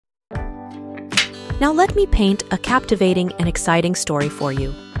Now let me paint a captivating and exciting story for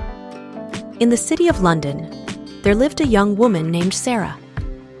you. In the city of London, there lived a young woman named Sarah.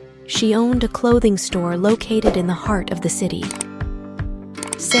 She owned a clothing store located in the heart of the city.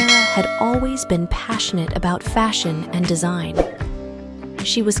 Sarah had always been passionate about fashion and design.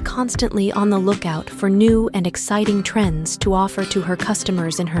 She was constantly on the lookout for new and exciting trends to offer to her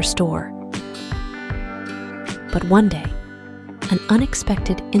customers in her store. But one day, an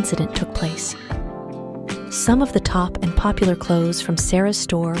unexpected incident took place. Some of the top and popular clothes from Sarah's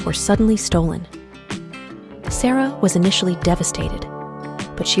store were suddenly stolen. Sarah was initially devastated,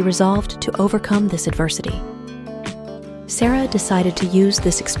 but she resolved to overcome this adversity. Sarah decided to use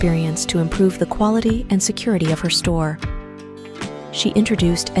this experience to improve the quality and security of her store. She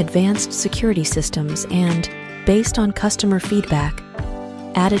introduced advanced security systems and, based on customer feedback,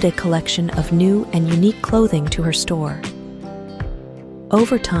 added a collection of new and unique clothing to her store.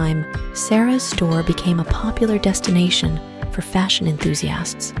 Over time, Sarah's store became a popular destination for fashion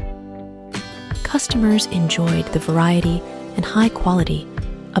enthusiasts. Customers enjoyed the variety and high quality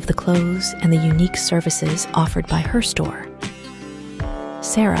of the clothes and the unique services offered by her store.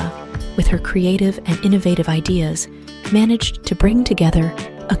 Sarah, with her creative and innovative ideas, managed to bring together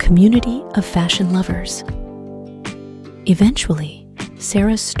a community of fashion lovers. Eventually,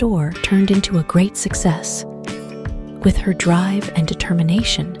 Sarah's store turned into a great success. With her drive and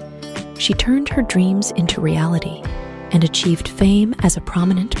determination, she turned her dreams into reality and achieved fame as a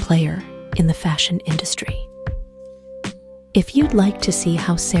prominent player in the fashion industry. If you'd like to see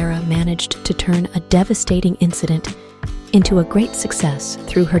how Sarah managed to turn a devastating incident into a great success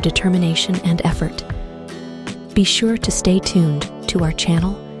through her determination and effort, be sure to stay tuned to our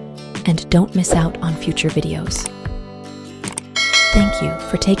channel and don't miss out on future videos. Thank you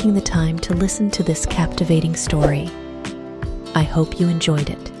for taking the time to listen to this captivating story. I hope you enjoyed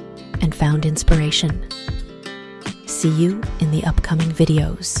it and found inspiration. See you in the upcoming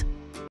videos.